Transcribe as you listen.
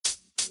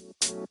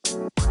Hey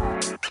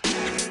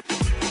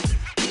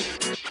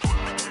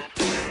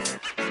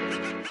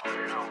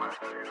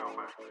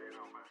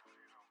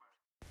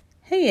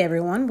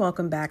everyone,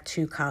 welcome back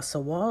to Casa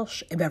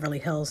Walsh, a Beverly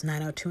Hills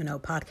 90210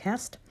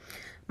 podcast.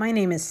 My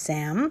name is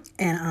Sam,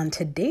 and on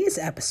today's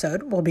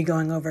episode, we'll be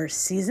going over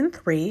Season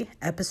 3,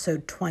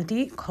 Episode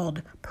 20,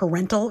 called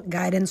Parental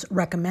Guidance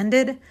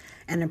Recommended,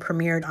 and it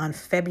premiered on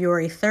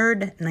February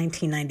 3rd,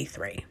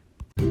 1993.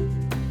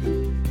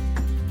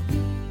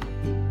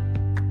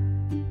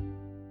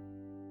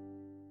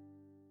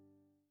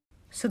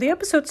 So the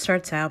episode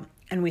starts out,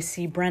 and we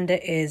see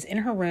Brenda is in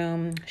her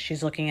room.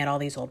 She's looking at all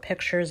these old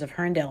pictures of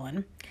her and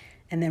Dylan.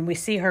 And then we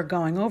see her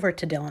going over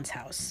to Dylan's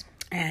house.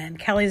 And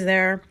Kelly's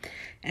there,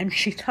 and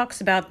she talks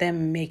about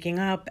them making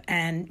up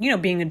and,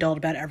 being adult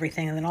about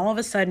everything. And then all of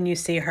a sudden you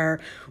see her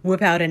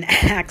whip out an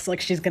axe like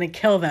she's going to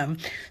kill them.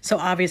 So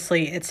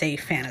obviously it's a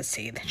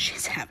fantasy that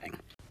she's having.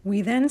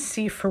 We then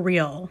see for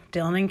real,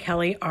 Dylan and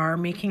Kelly are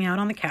making out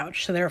on the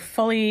couch. So they're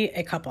fully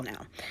a couple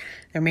now.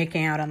 They're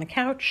making out on the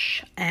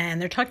couch,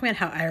 and they're talking about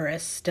how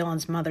Iris,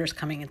 Dylan's mother's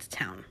coming into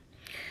town.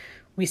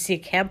 We see a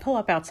cab pull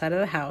up outside of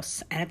the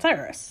house, and it's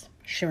Iris.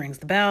 She rings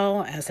the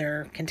bell as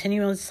they're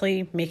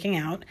continuously making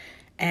out,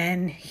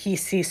 and he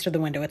sees through the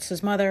window. It's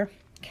his mother.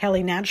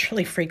 Kelly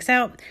naturally freaks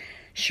out.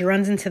 She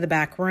runs into the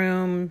back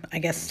room, I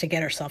guess to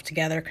get herself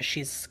together because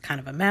she's kind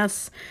of a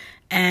mess,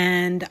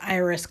 and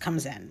Iris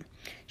comes in.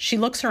 She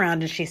looks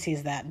around and she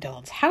sees that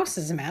Dylan's house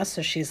is a mess,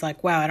 so she's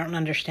like, wow, I don't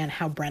understand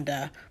how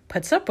Brenda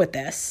puts up with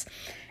this.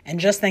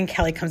 And just then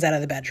Kelly comes out of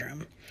the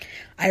bedroom.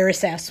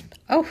 Iris asks,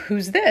 oh,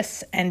 who's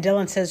this? And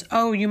Dylan says,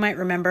 oh, you might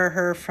remember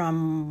her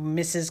from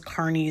Mrs.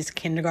 Carney's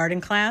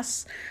kindergarten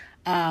class.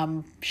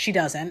 She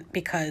doesn't,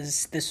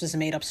 because this was a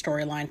made-up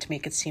storyline to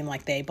make it seem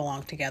like they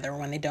belong together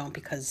when they don't,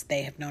 because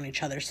they have known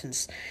each other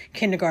since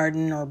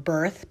kindergarten or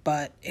birth,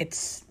 but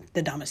it's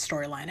the dumbest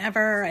storyline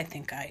ever. I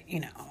think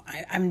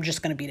I'm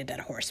just going to beat a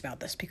dead horse about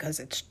this because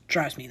it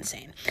drives me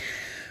insane.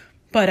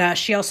 But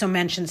she also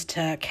mentions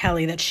to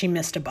Kelly that she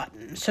missed a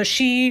button. So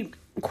she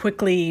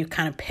quickly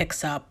kind of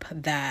picks up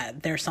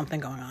that there's something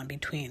going on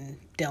between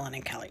Dylan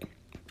and Kelly.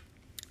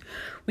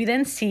 We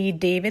then see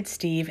David,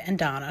 Steve, and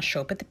Donna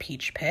show up at the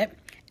Peach Pit,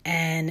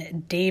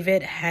 and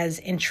David has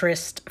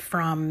interest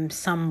from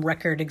some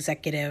record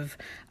executive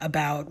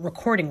about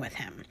recording with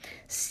him.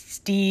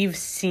 Steve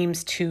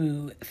seems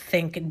to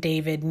think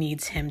David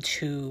needs him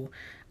to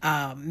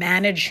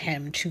manage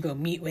him to go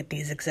meet with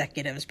these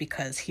executives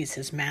because he's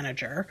his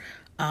manager,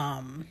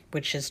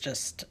 which is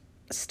just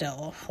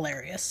still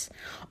hilarious.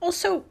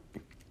 Also,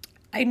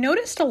 I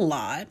noticed a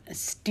lot,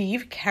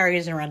 Steve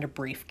carries around a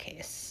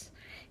briefcase.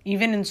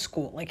 Even in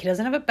school, like he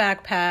doesn't have a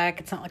backpack.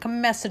 It's not like a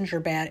messenger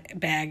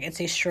bag. It's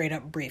a straight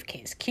up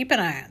briefcase. Keep an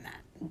eye on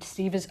that.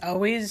 Steve is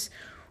always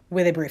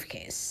with a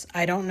briefcase.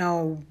 I don't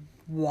know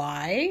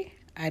why.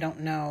 I don't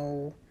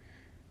know.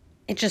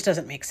 It just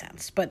doesn't make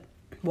sense, but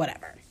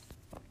whatever.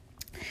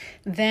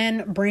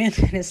 Then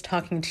Brandon is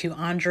talking to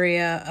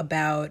Andrea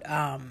about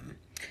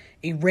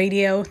a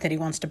radio that he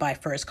wants to buy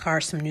for his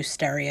car, some new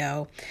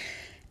stereo.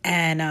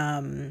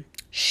 And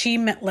she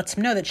lets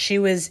him know that she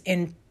was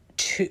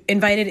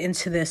invited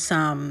into this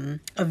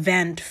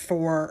event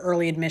for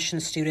early admission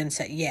students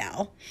at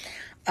Yale.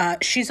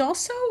 She's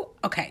also,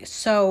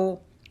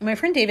 so my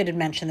friend David had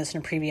mentioned this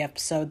in a previous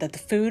episode, that the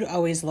food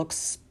always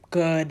looks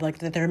good, like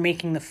that they're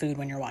making the food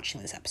when you're watching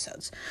these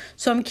episodes.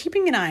 So I'm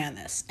keeping an eye on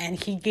this,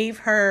 and he gave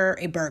her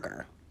a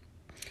burger.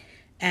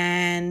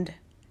 And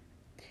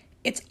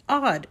it's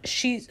odd.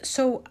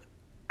 So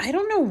I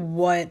don't know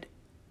what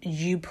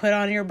you put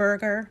on your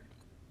burger.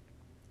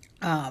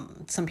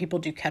 Some people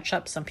do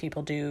ketchup, some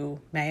people do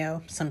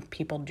mayo, some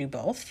people do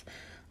both.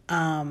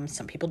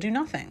 Some people do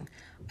nothing.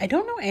 I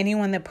don't know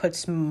anyone that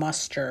puts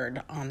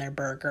mustard on their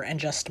burger and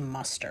just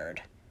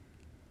mustard.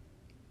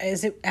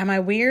 Am I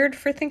weird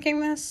for thinking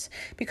this?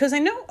 Because I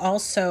know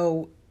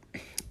also,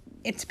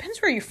 it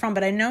depends where you're from,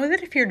 but I know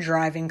that if you're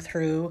driving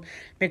through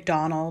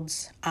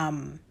McDonald's,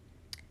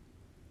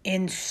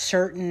 in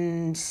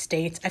certain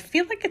states, I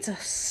feel like it's a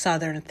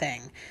southern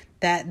thing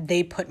that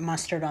they put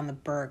mustard on the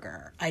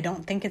burger. I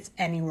don't think it's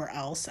anywhere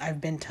else.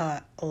 I've been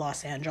to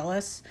Los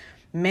Angeles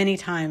many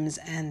times,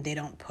 and they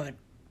don't put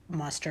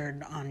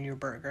mustard on your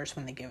burgers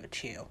when they give it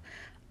to you.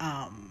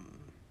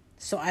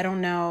 So I don't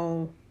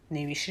know.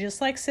 Maybe she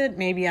just likes it.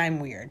 Maybe I'm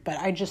weird. But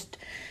I just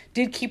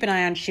did keep an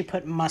eye on, she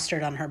put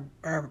mustard on her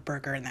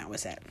burger, and that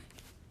was it.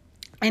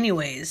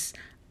 Anyways,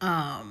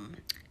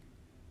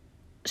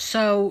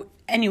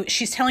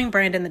 she's telling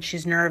Brandon that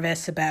she's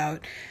nervous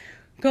about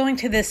going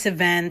to this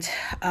event.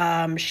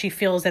 She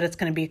feels that it's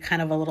going to be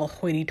kind of a little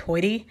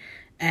hoity-toity,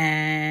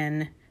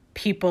 and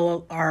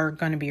people are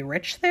going to be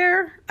rich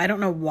there. I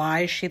don't know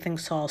why she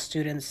thinks all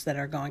students that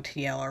are going to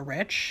Yale are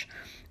rich.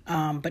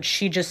 But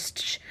she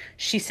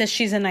says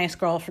she's a nice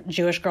girl,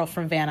 Jewish girl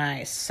from Van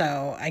Nuys.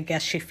 So I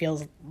guess she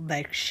feels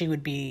like she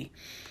would be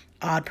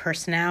odd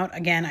person out.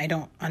 Again, I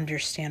don't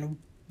understand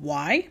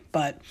why,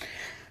 but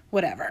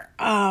whatever.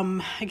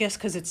 I guess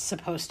because it's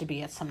supposed to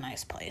be at some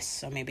nice place.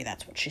 So maybe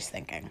that's what she's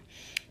thinking.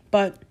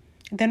 But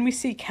Then we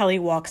see Kelly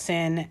walks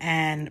in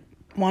and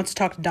wants to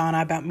talk to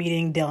Donna about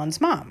meeting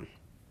Dylan's mom.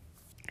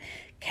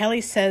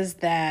 Kelly says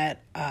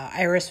that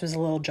Iris was a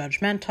little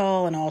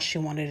judgmental and all she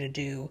wanted to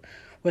do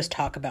was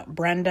talk about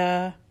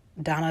Brenda.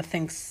 Donna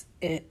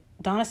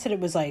said it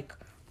was like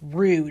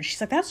rude.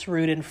 She's like, that's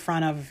rude in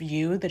front of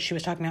you that she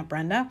was talking about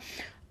Brenda.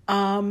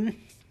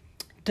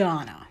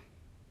 Donna.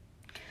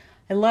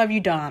 I love you,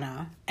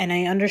 Donna. And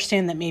I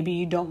understand that maybe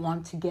you don't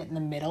want to get in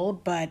the middle,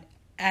 but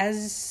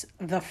as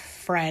the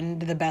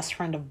best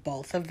friend of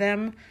both of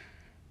them,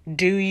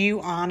 do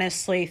you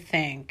honestly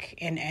think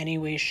in any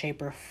way,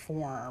 shape, or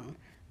form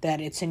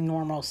that it's a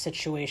normal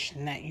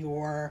situation that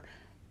your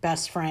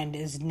best friend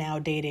is now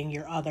dating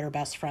your other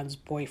best friend's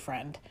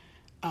boyfriend?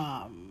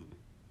 I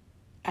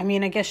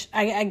mean, I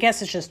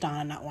guess it's just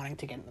Donna not wanting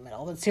to get in the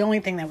middle. That's the only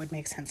thing that would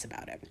make sense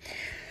about it.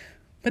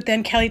 But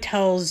then Kelly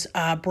tells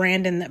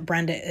Brandon that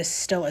Brenda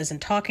still isn't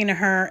talking to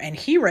her, and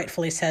he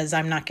rightfully says,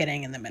 I'm not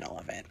getting in the middle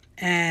of it.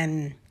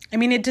 And I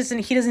mean, he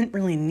doesn't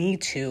really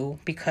need to,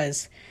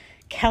 because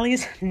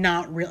Kelly's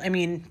not really, I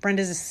mean,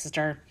 Brenda's a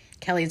sister,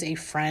 Kelly's a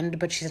friend,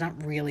 but she's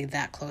not really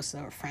that close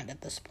to a friend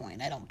at this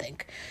point. I don't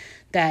think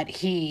that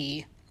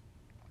he,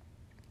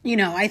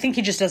 I think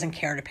he just doesn't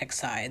care to pick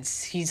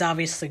sides. He's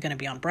obviously going to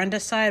be on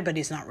Brenda's side, but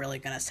he's not really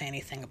going to say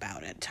anything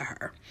about it to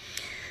her.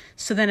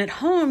 So then at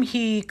home,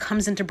 he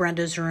comes into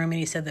Brenda's room and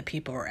he said that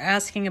people were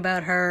asking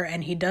about her,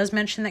 and he does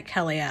mention that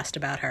Kelly asked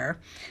about her,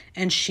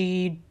 and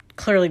she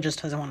clearly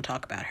just doesn't want to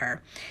talk about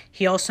her.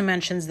 He also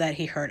mentions that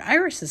he heard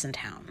Iris is in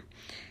town.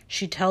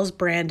 She tells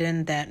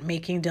Brandon that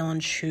making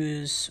Dylan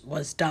choose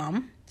was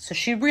dumb, so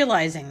she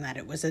realizing that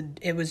it was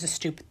a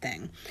stupid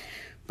thing.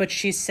 But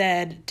she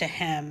said to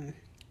him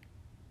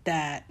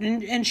that,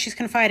 and she's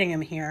confiding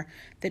him here,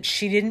 that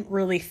she didn't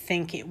really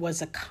think it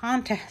was a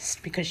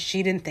contest because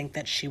she didn't think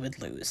that she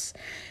would lose.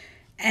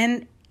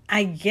 And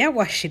I get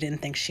why she didn't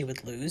think she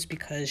would lose,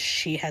 because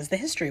she has the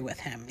history with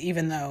him,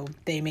 even though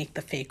they make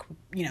the fake,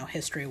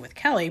 history with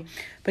Kelly,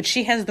 but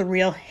she has the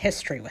real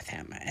history with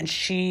him. And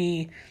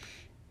she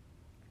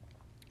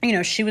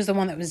was the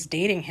one that was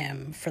dating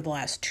him for the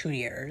last 2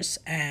 years,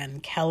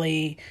 and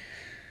Kelly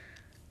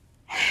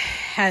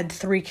had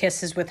 3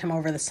 kisses with him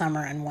over the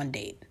summer and 1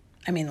 date.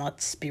 I mean,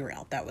 let's be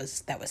real. That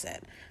was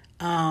it.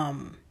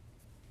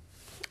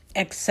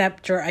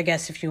 Except, or I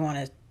guess if you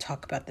want to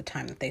talk about the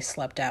time that they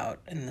slept out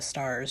in the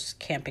stars,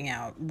 camping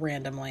out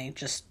randomly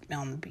just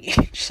on the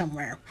beach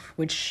somewhere,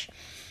 which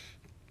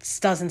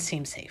doesn't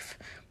seem safe.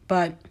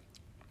 But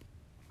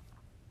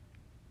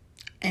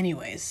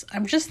anyways,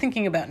 I'm just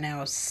thinking about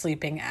now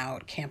sleeping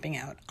out, camping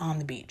out on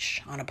the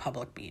beach, on a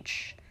public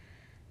beach.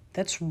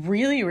 That's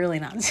really, really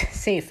not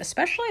safe,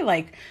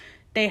 especially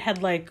they had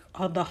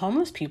the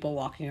homeless people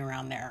walking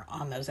around there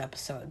on those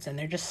episodes, and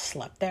they just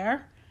slept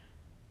there.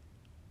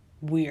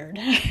 Weird.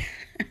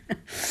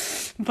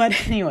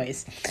 But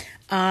anyways,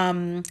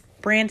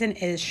 Brandon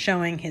is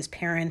showing his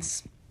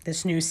parents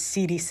this new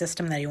CD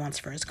system that he wants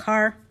for his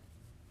car.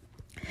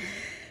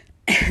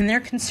 And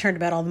they're concerned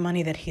about all the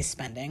money that he's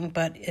spending,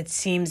 but it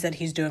seems that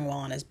he's doing well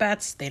on his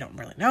bets. They don't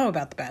really know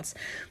about the bets,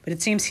 but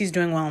it seems he's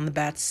doing well on the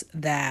bets,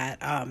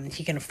 that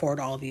he can afford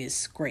all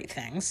these great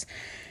things.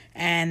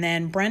 And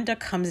then Brenda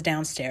comes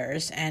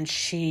downstairs, and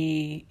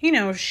she,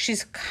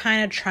 she's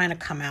kind of trying to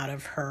come out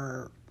of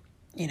her,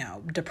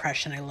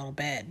 depression a little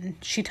bit. And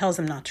she tells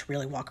him not to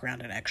really walk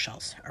around in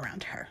eggshells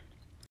around her.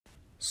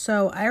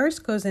 So Iris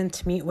goes in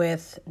to meet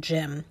with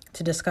Jim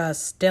to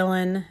discuss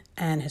Dylan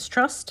and his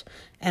trust,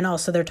 and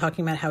also they're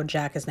talking about how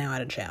Jack is now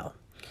out of jail.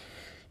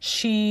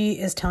 She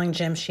is telling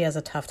Jim she has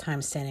a tough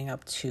time standing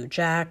up to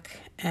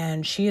Jack,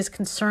 and she is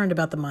concerned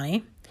about the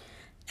money.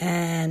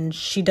 And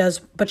she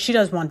does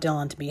want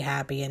Dylan to be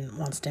happy and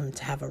wants him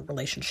to have a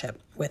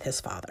relationship with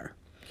his father.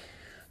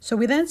 So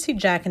we then see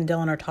Jack and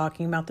Dylan are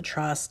talking about the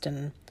trust,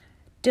 and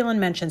Dylan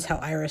mentions how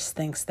Iris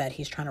thinks that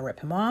he's trying to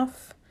rip him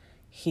off.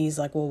 He's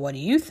like, well, what do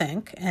you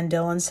think? And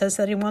Dylan says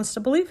that he wants to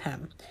believe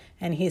him.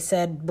 And he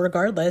said,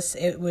 regardless,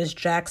 it was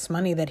Jack's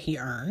money that he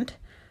earned,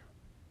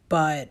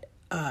 but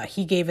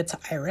he gave it to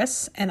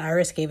Iris, and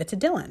Iris gave it to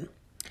Dylan.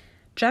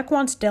 Jack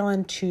wants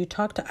Dylan to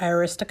talk to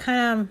Iris to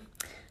kind of,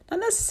 not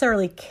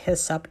necessarily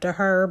kiss up to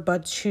her,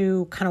 but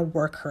to kind of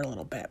work her a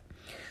little bit.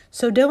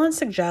 So Dylan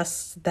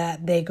suggests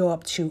that they go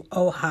up to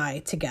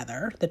Ojai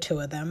together, the two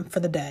of them,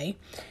 for the day.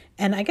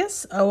 And I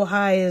guess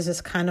Ojai is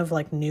this kind of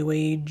new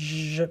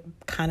age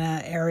kind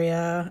of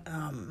area,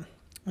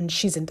 and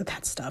she's into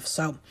that stuff.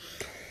 So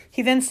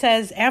he then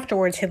says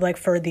afterwards he'd like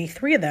for the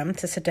 3 of them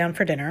to sit down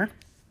for dinner,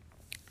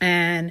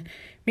 and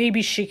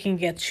maybe she can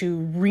get to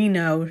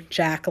re-know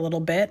Jack a little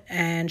bit,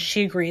 and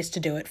she agrees to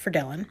do it for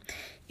Dylan,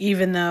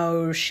 even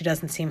though she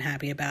doesn't seem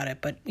happy about it,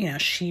 but,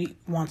 she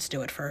wants to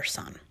do it for her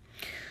son.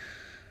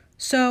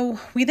 So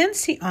we then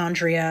see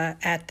Andrea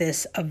at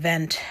this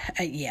event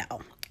at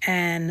Yale,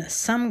 and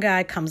some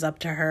guy comes up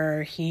to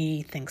her.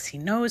 He thinks he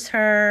knows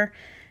her,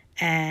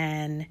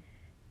 and,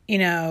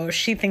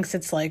 she thinks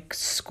it's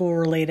school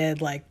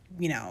related,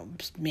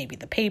 maybe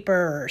the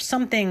paper or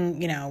something,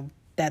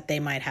 that they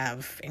might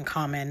have in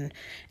common.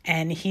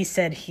 And he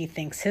said he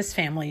thinks his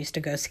family used to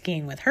go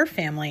skiing with her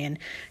family, and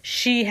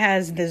she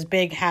has this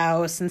big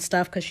house and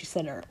stuff, because she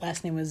said her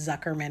last name was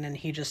Zuckerman and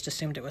he just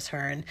assumed it was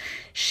her. And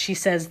she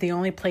says the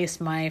only place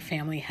my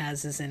family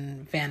has is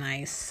in Van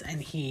Nuys,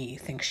 and he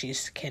thinks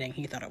she's kidding.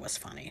 He thought it was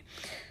funny.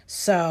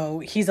 So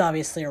he's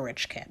obviously a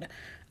rich kid.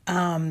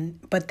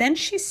 But then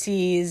she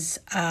sees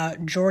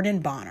Jordan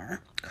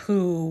Bonner,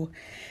 who...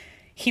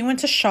 He went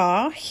to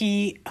Shaw.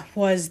 He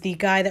was the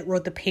guy that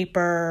wrote the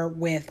paper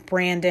with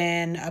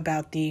Brandon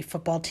about the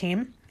football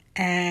team.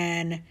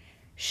 And,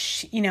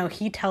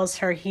 he tells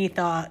her he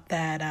thought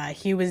that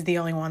he was the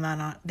only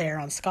one there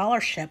on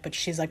scholarship. But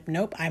she's like,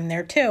 nope, I'm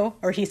there too.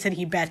 Or he said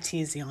he bets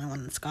he's the only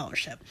one on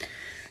scholarship.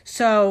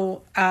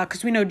 So,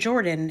 because we know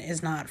Jordan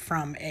is not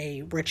from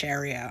a rich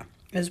area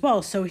as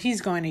well. So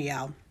he's going to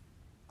Yale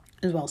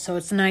as well. So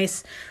it's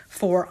nice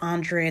for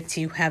Andrea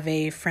to have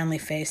a friendly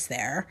face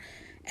there.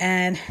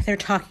 And they're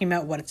talking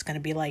about what it's going to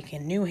be like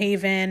in New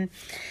Haven.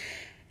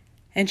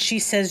 And she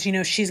says,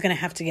 she's going to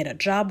have to get a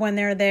job when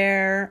they're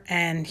there.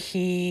 And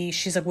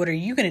she's like, what are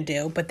you going to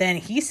do? But then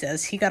he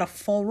says he got a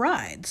full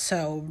ride.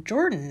 So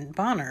Jordan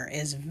Bonner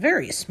is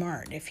very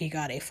smart if he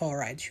got a full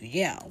ride to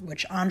Yale,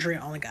 which Andrea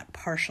only got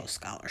partial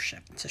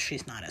scholarship. So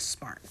she's not as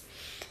smart.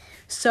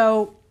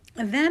 So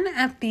then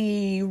at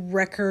the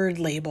record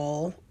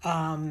label,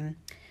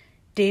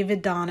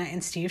 David, Donna,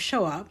 and Steve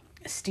show up.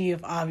 Steve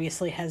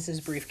obviously has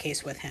his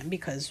briefcase with him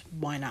because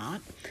why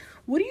not?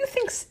 What do you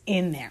think's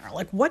in there?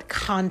 Like, what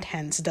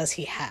contents does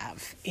he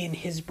have in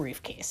his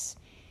briefcase?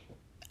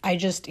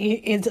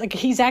 It's like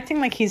he's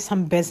acting like he's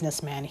some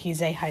businessman. He's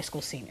a high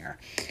school senior.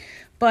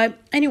 But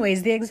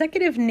anyways, the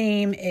executive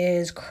name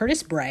is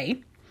Curtis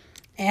Bray,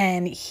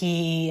 and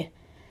he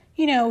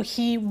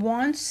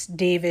wants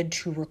David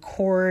to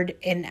record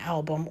an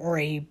album or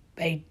a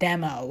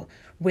demo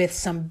with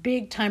some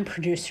big time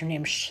producer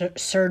named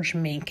Serge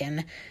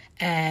Menken.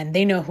 And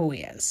they know who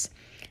he is.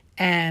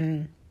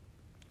 And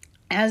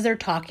as they're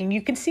talking,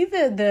 you can see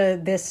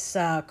this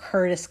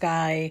Curtis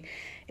guy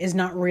is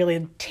not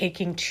really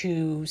taking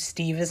to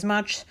Steve as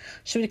much.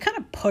 So he kind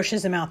of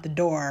pushes him out the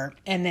door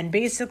and then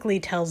basically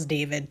tells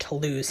David to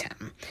lose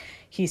him.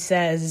 He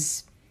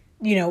says,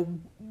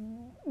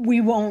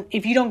 we won't,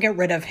 if you don't get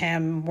rid of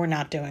him, we're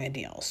not doing a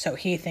deal. So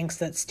he thinks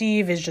that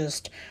Steve is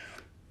just,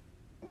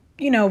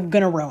 going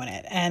to ruin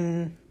it.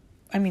 And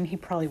I mean, he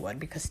probably would,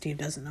 because Steve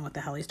doesn't know what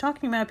the hell he's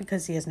talking about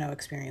because he has no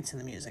experience in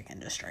the music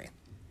industry.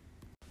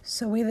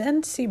 So we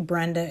then see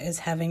Brenda is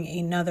having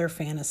another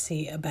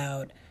fantasy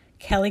about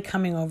Kelly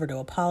coming over to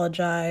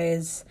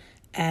apologize.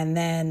 And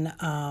then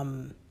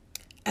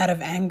out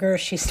of anger,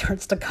 she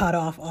starts to cut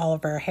off all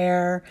of her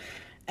hair.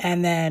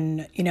 And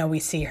then, we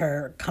see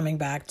her coming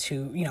back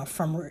to,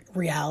 from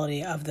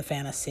reality of the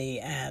fantasy.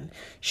 And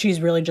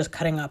she's really just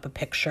cutting up a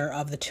picture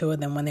of the two of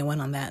them when they went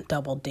on that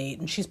double date.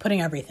 And she's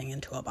putting everything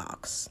into a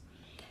box.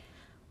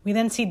 We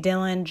then see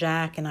Dylan,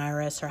 Jack, and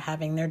Iris are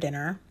having their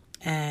dinner,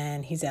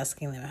 and he's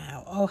asking them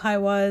how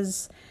Ojai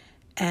was,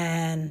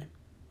 and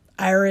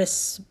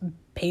Iris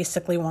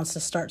basically wants to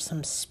start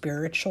some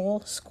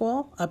spiritual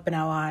school up in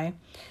Ojai,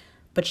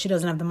 but she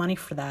doesn't have the money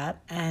for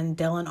that, and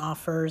Dylan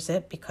offers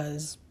it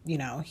because,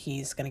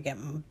 he's going to get,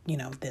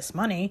 this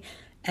money,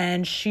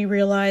 and she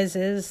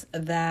realizes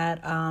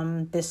that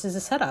this is a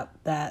setup,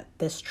 that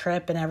this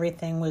trip and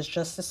everything was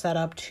just a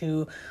setup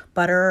to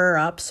butter her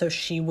up so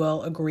she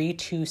will agree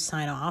to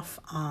sign off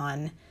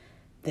on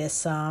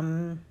this,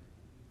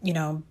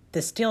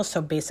 this deal.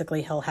 So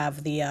basically he'll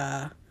have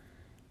the,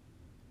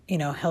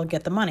 he'll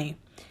get the money.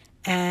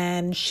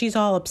 And she's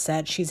all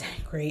upset. She's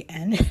angry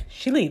and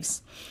she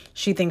leaves.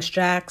 She thinks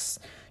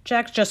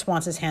Jack just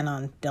wants his hand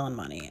on Dylan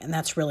money, and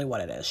that's really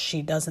what it is.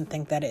 She doesn't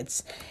think that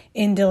it's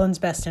in Dylan's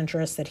best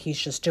interest, that he's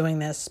just doing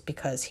this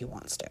because he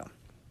wants to.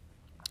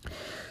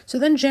 So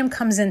then Jim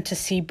comes in to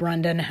see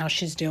Brenda and how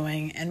she's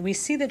doing, and we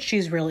see that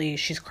she's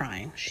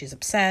crying. She's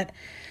upset.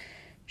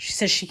 She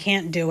says she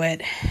can't do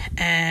it,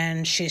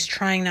 and she's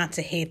trying not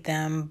to hate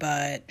them,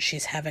 but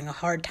she's having a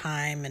hard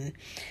time, and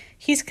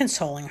he's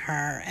consoling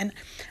her. And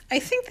I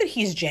think that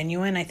he's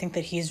genuine. I think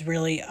that he's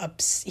really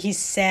he's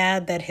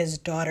sad that his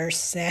daughter's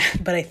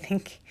sad, but I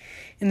think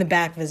in the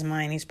back of his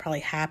mind, he's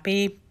probably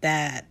happy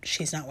that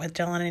she's not with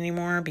Dylan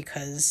anymore,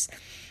 because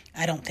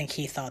I don't think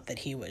he thought that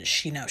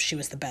she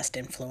was the best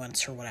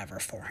influence or whatever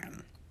for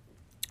him.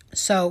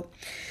 So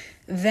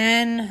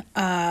then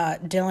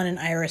Dylan and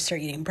Iris are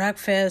eating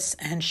breakfast,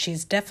 and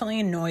she's definitely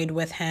annoyed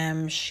with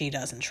him. She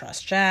doesn't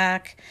trust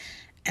Jack,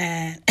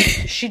 and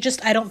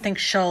I don't think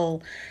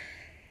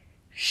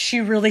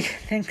she really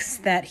thinks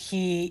that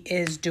he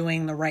is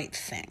doing the right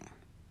thing.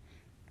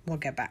 We'll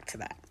get back to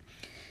that.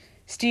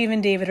 Steve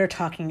and David are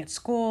talking at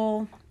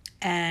school,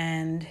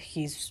 and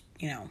he's,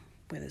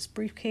 with his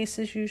briefcase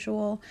as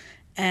usual,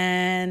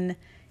 and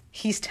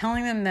he's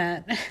telling them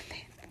that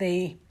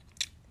the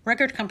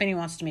record company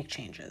wants to make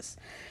changes.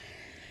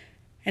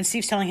 And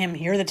Steve's telling him,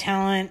 you're the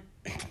talent.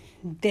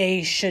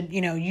 They should,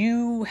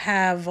 you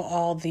have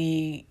all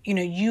the,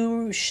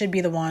 you should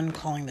be the one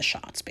calling the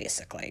shots,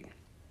 basically.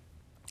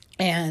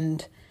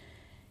 And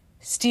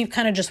Steve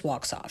kind of just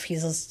walks off.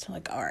 He's just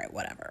like, all right,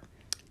 whatever.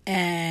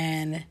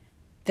 And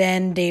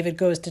then David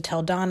goes to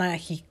tell Donna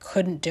he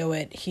couldn't do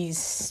it. He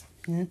has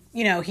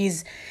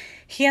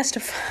to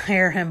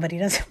fire him, but he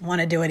doesn't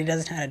want to do it. He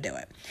doesn't know how to do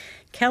it.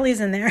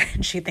 Kelly's in there,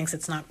 and she thinks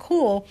it's not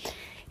cool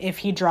if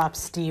he drops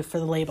Steve for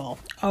the label.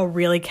 Oh,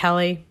 really,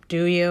 Kelly?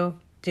 Do you?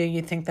 Do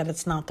you think that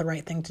it's not the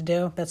right thing to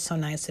do? That's so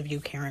nice of you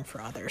caring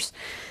for others.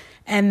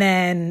 And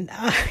then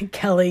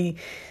Kelly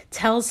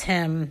tells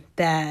him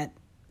that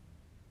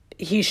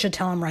he should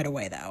tell him right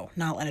away, though,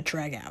 not let it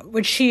drag out,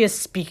 which she is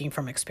speaking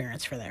from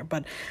experience for there.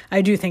 But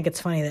I do think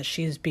it's funny that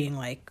she's being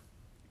like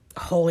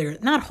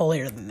not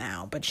holier than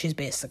thou, but she's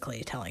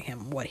basically telling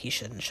him what he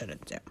should and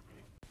shouldn't do.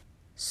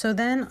 So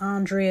then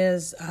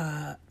Andrea's,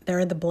 they're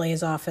at the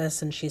Blaze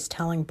office, and she's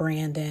telling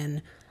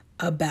Brandon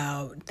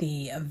about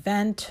the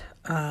event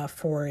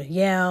for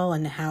Yale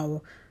and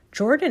how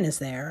Jordan is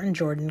there, and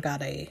Jordan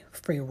got a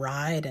free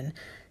ride, and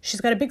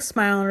she's got a big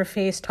smile on her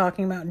face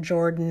talking about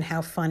Jordan,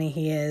 how funny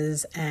he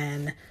is.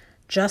 And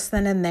just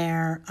then and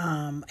there,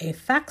 a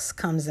fax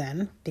comes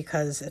in,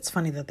 because it's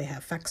funny that they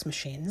have fax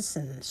machines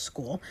in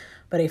school,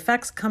 but a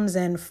fax comes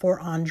in for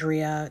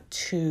Andrea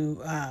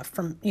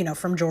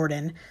from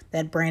Jordan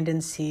that Brandon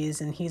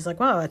sees, and he's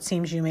like, wow, it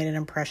seems you made an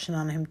impression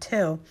on him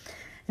too.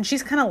 And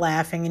she's kind of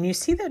laughing, and you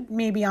see that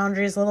maybe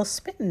Andrea's a little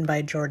smitten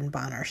by Jordan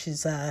Bonner.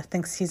 She's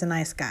thinks he's a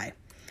nice guy.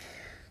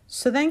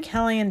 So then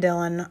Kelly and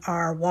Dylan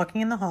are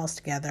walking in the halls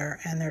together,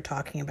 and they're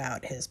talking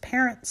about his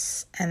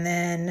parents. And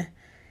then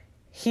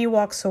he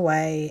walks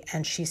away,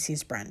 and she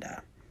sees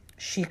Brenda.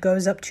 She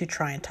goes up to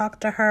try and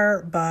talk to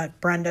her, but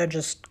Brenda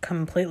just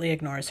completely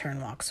ignores her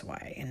and walks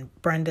away. And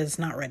Brenda's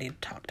not ready to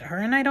talk to her,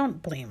 and I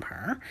don't blame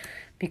her,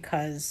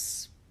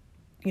 because,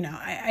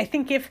 I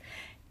think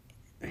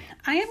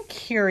I am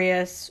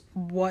curious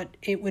what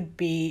it would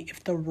be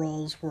if the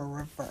roles were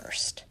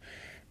reversed.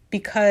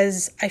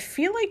 Because I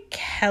feel like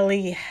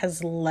Kelly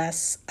has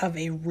less of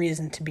a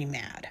reason to be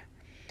mad.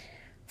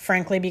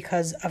 Frankly,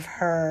 because of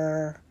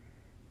her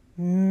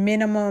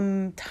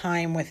minimum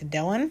time with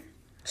Dylan.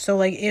 So,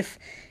 like, if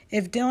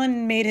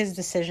Dylan made his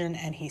decision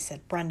and he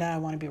said, Brenda, I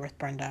want to be with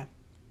Brenda,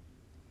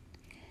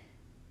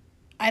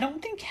 I don't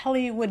think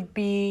Kelly would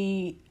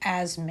be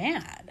as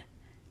mad.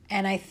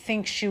 And I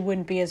think she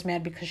wouldn't be as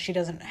mad because she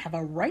doesn't have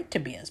a right to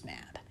be as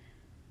mad.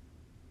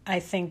 I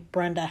think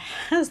Brenda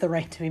has the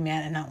right to be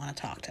mad and not want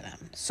to talk to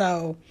them.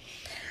 So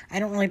I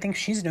don't really think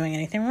she's doing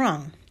anything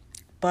wrong.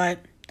 But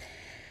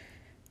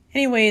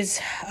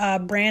anyways,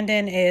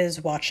 Brandon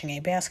is watching a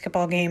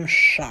basketball game,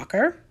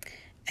 shocker.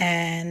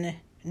 And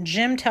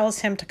Jim tells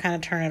him to kind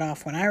of turn it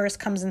off when Iris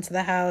comes into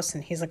the house.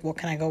 And he's like, well,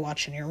 can I go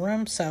watch in your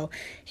room? So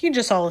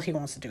all he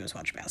wants to do is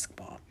watch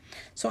basketball.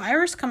 So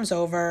Iris comes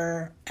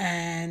over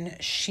and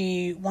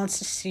she wants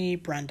to see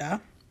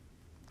Brenda.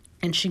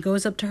 And she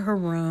goes up to her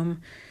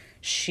room.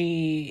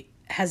 She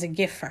has a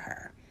gift for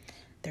her.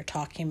 They're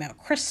talking about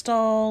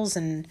crystals,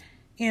 and,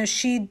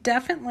 she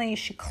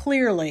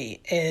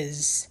clearly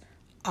is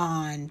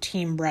on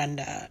Team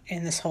Brenda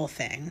in this whole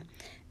thing.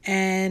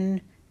 And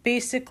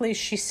basically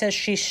she says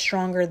she's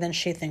stronger than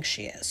she thinks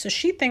she is. So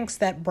she thinks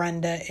that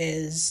Brenda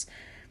is,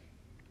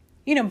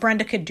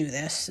 Brenda could do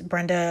this.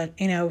 Brenda,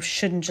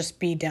 shouldn't just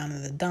be down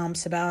in the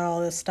dumps about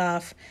all this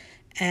stuff.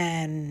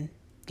 And,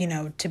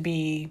 to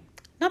be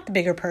not the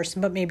bigger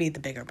person, but maybe the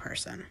bigger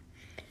person.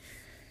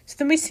 So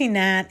then we see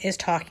Nat is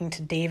talking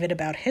to David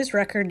about his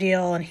record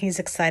deal, and he's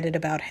excited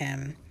about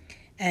him.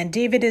 And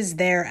David is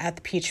there at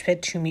the Peach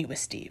Pit to meet with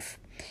Steve.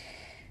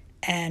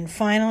 And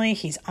finally,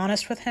 he's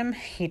honest with him.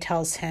 He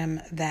tells him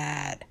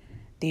that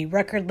the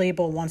record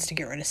label wants to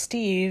get rid of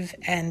Steve.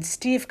 And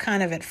Steve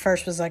kind of at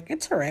first was like,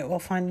 it's all right, we'll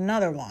find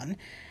another one.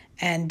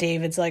 And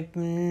David's like,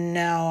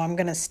 no, I'm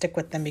going to stick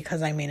with them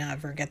because I may not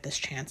ever get this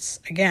chance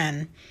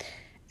again.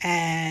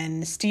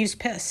 And Steve's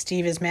pissed.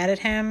 Steve is mad at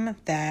him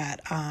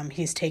that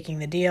he's taking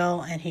the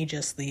deal, and he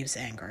just leaves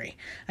angry.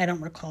 I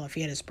don't recall if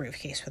he had his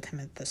briefcase with him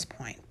at this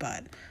point,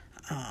 but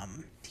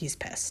he's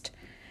pissed.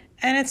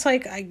 And it's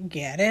like, I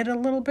get it a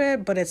little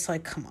bit, but it's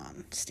like, come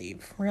on,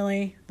 Steve,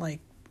 really? Like,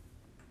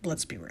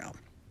 let's be real.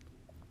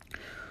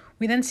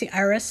 We then see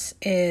Iris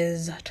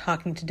is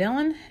talking to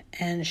Dylan,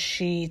 and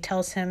she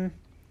tells him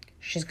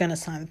she's going to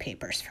sign the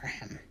papers for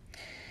him.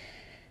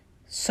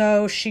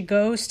 So she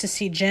goes to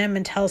see Jim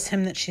and tells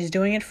him that she's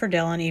doing it for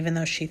Dylan, even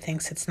though she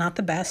thinks it's not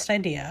the best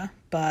idea.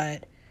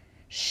 But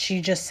she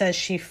just says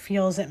she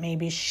feels that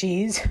maybe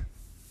she's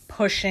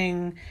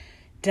pushing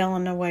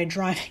Dylan away,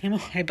 driving him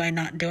away by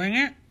not doing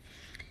it.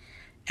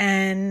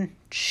 And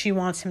she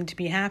wants him to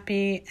be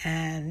happy,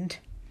 and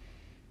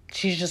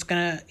she's just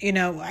gonna,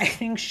 I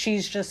think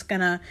she's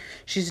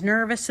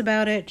nervous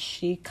about it.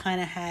 She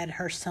kind of had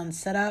her son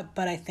set up,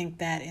 but I think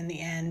that in the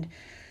end,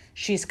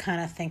 she's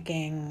kind of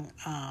thinking,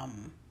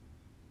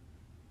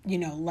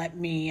 let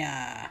me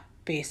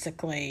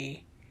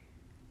basically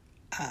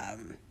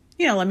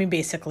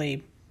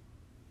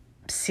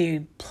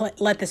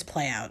let this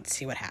play out,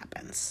 see what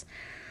happens.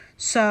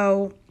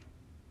 So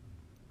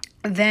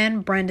then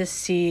Brenda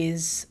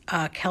sees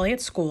Kelly at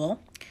school,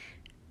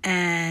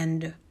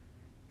 and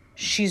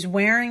she's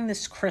wearing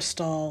this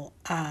crystal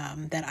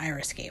that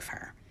Iris gave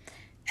her.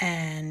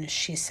 And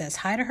she says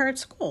hi to her at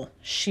school.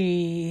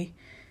 She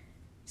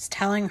is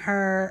telling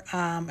her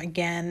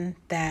again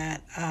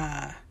that,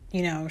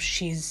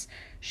 she's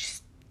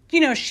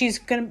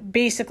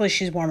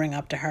she's warming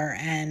up to her,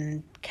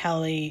 and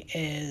Kelly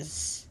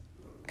is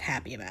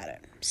happy about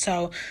it.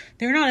 So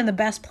they're not in the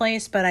best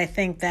place, but I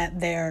think that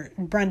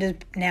Brenda's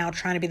now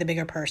trying to be the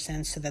bigger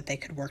person so that they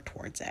could work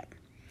towards it.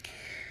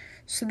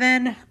 So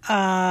then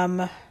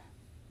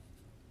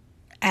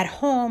at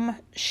home,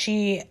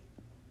 she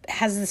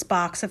has this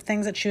box of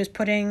things that she was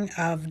putting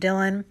of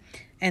Dylan,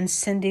 and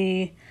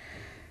Cindy,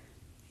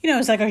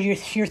 is like,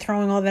 you're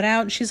throwing all that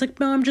out? And she's like,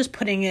 no, I'm just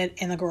putting it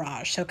in the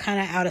garage. So kind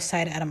of out of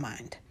sight, out of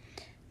mind.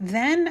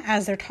 Then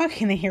as they're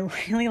talking, they hear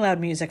really loud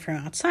music from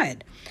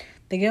outside.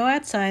 They go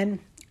outside,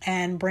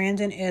 and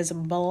Brandon is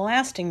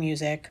blasting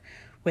music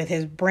with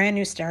his brand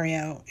new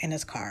stereo in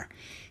his car.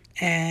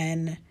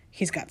 And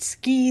he's got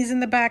skis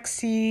in the back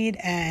seat,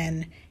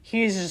 and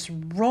he's just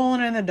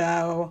rolling in the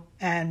dough,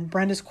 and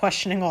Brenda's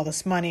questioning all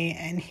this money,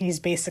 and he's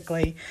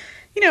basically,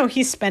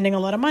 he's spending a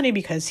lot of money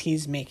because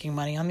he's making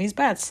money on these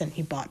bets, and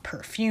he bought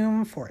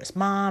perfume for his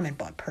mom and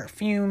bought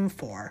perfume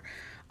for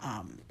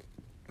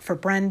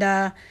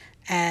Brenda,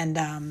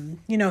 and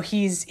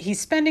he's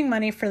spending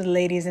money for the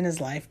ladies in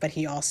his life, but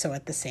he also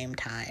at the same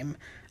time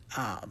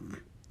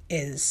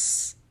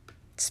is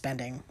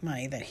spending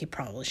money that he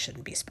probably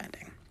shouldn't be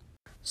spending.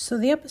 So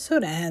the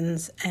episode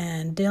ends,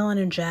 and Dylan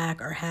and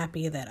Jack are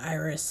happy that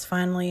Iris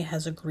finally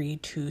has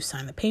agreed to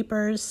sign the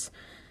papers.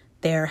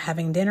 They're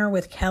having dinner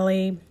with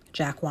Kelly.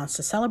 Jack wants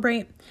to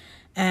celebrate.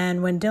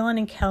 And when Dylan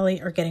and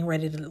Kelly are getting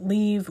ready to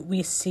leave,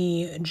 we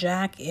see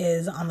Jack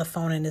is on the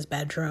phone in his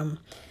bedroom,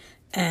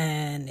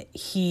 and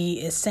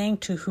he is saying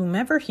to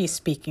whomever he's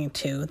speaking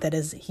to that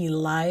is he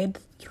lied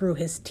through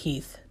his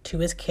teeth to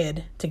his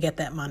kid to get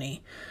that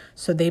money,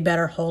 so they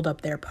better hold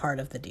up their part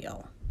of the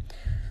deal.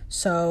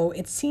 So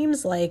it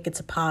seems like it's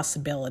a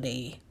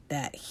possibility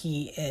that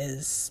he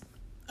is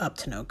up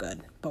to no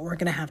good, but we're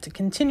going to have to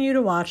continue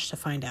to watch to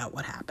find out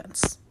what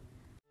happens.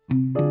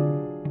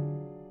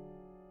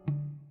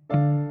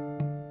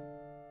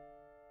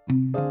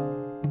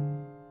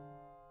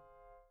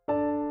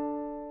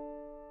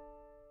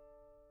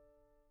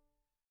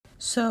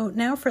 So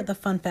now for the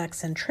fun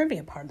facts and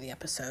trivia part of the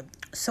episode.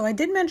 So I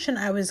did mention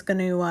I was going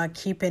to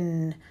keep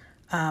in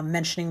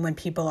mentioning when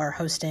people are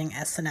hosting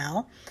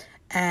SNL.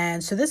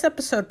 And so this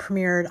episode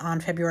premiered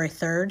on February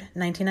 3rd,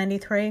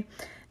 1993.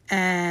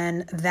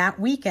 And that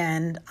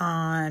weekend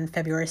on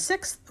February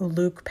 6th,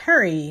 Luke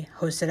Perry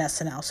hosted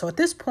SNL. So at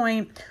this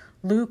point,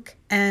 Luke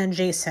and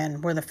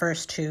Jason were the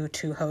first two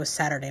to host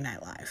Saturday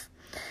Night Live.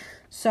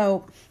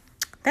 So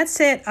that's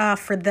it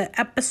for the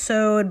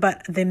episode.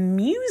 But the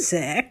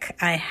music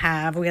we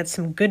had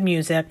some good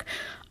music.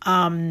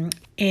 In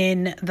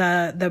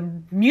the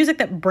music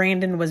that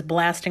Brandon was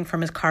blasting from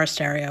his car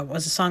stereo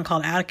was a song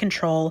called Out of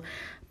Control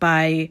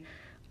by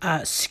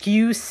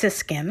Skew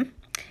Siskin.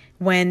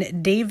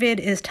 When David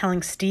is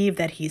telling Steve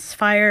that he's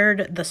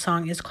fired, the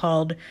song is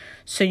called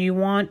So You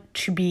Want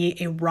to Be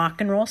a Rock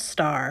and Roll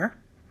Star,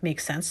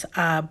 makes sense,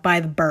 by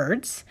the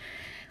Byrds.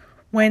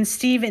 When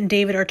Steve and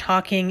David are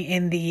talking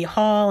in the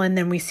hall, and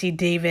then we see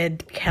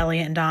David, Kelly,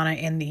 and Donna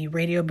in the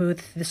radio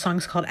booth, the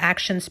song's called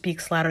Action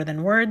Speaks Louder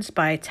Than Words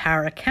by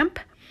Tara Kemp.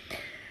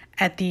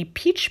 At the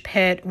Peach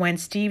Pit, when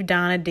Steve,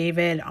 Donna,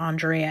 David,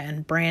 Andrea,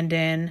 and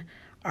Brandon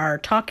are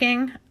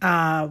talking,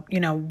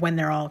 when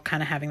they're all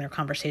kind of having their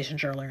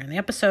conversations earlier in the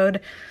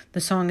episode. The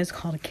song is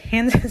called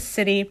Kansas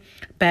City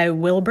by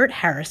Wilbert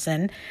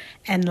Harrison.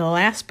 And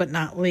last but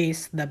not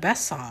least, the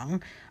best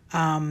song,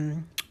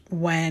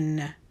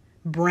 when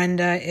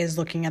Brenda is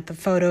looking at the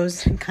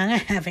photos and kind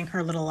of having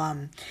her little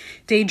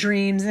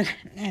daydreams,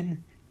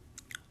 and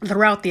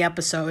throughout the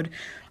episode,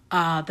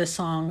 the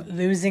song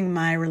Losing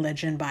My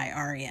Religion by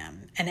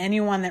R.E.M. And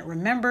anyone that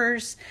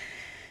remembers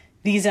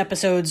these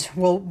episodes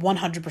will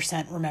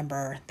 100%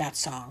 remember that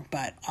song.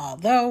 But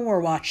although we're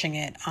watching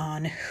it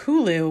on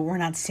Hulu, we're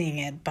not seeing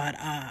it. But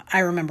I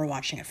remember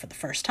watching it for the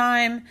first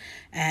time.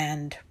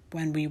 And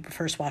when we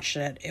first watched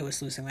it, it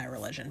was Losing My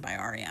Religion by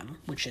R.E.M.,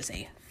 which is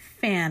a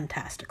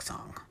fantastic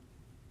song.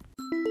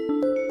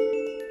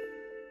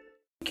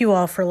 Thank you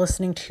all for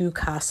listening to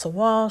Casa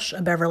Walsh,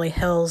 a Beverly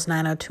Hills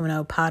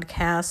 90210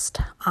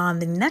 podcast. On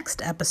the next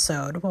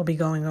episode, we'll be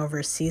going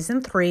over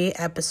Season 3,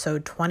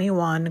 Episode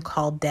 21,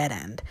 called Dead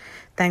End.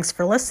 Thanks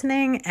for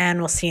listening, and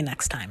we'll see you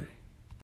next time.